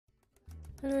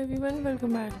Hello everyone,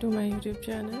 welcome back to my YouTube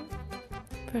channel,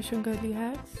 Fashion Girly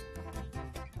Hacks.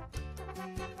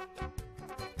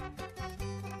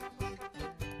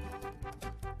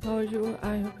 How are you?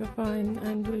 I hope you're fine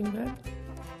and doing well.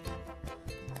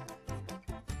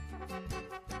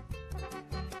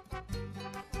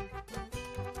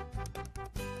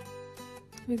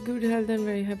 With good health and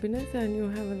very happiness, and you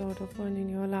have a lot of fun in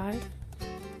your life.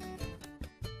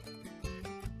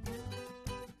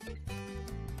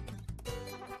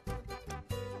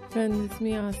 Friends, it's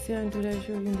me Asya, and today I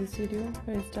show you in this video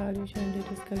very stylish and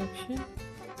latest collection.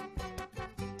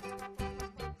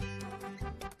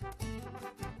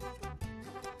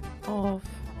 Of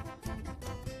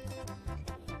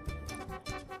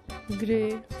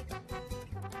grey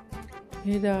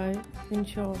hair dye in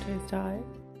short hairstyle.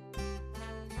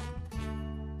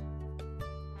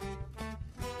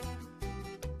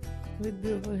 With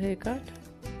beautiful haircut.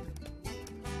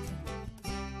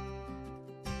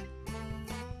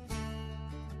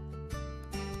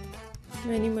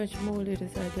 Many much more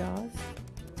latest ideas.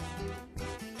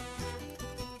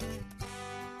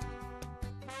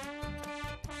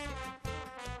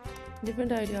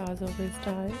 Different ideas of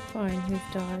hairstyle, fine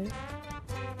hairstyle.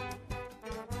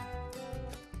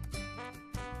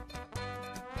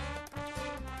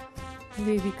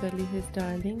 Wavy curly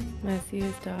hairstyling, messy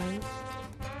hairstyle.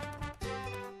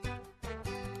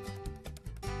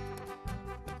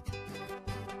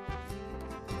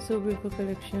 So beautiful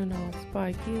collection of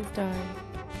spiky style.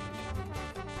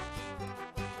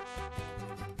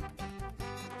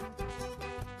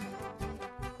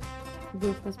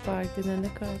 Beautiful spike within the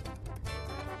cut.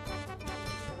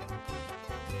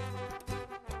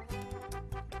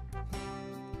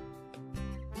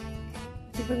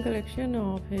 Different collection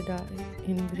of hair dye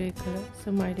in grey color.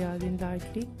 Some ideas in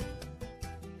lightly.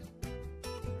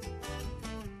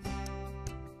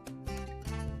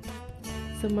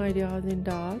 Some ideas in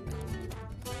dark.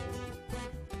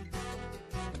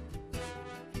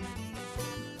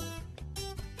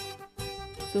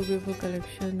 So beautiful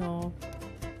collection of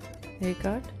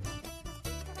haircut.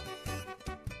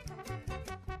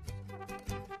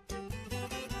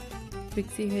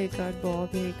 Pixie haircut,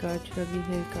 bob haircut, shruggy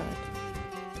haircut.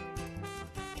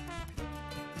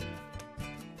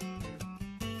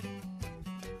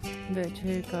 Wedge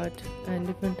haircut and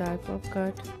different type of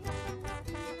cut.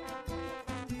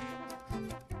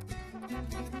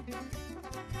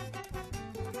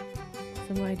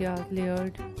 Some ideas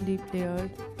layered, deep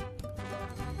layered.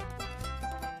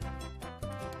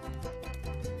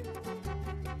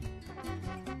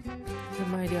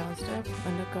 Some ideas step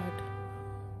undercut.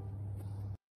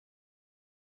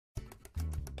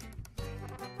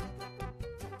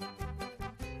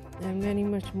 And many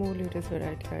much more latest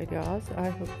variety ideas. I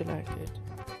hope you like it.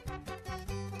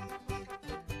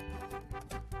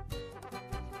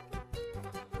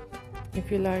 If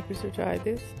you like it, so try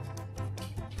this.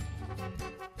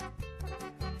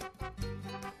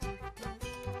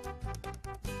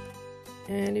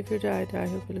 And if you try it, I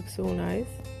hope it looks so nice.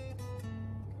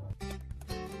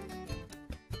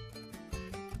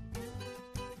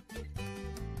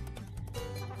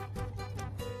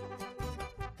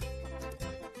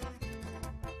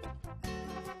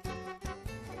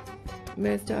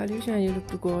 Very stylish and you look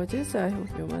too gorgeous. I hope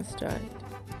you must try it.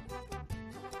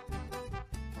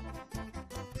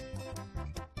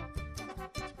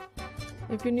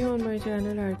 If you're new on my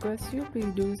channel, I request you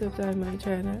please do subscribe my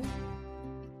channel.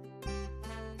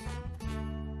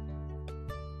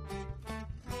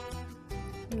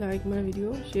 Like my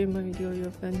video, share my video with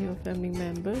your friends, your family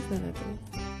members and others.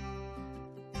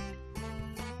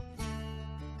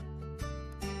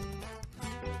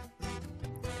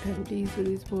 And please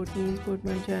do support me, support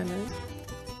my channel.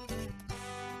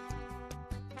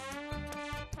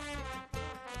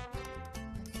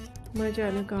 My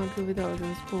channel can't go without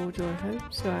your support or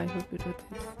help, so I hope you do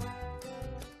this.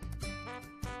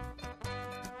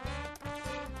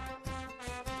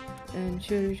 And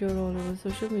share it all over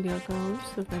social media accounts.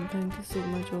 So friends, thank you so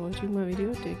much for watching my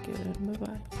video. Take care and bye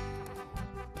bye.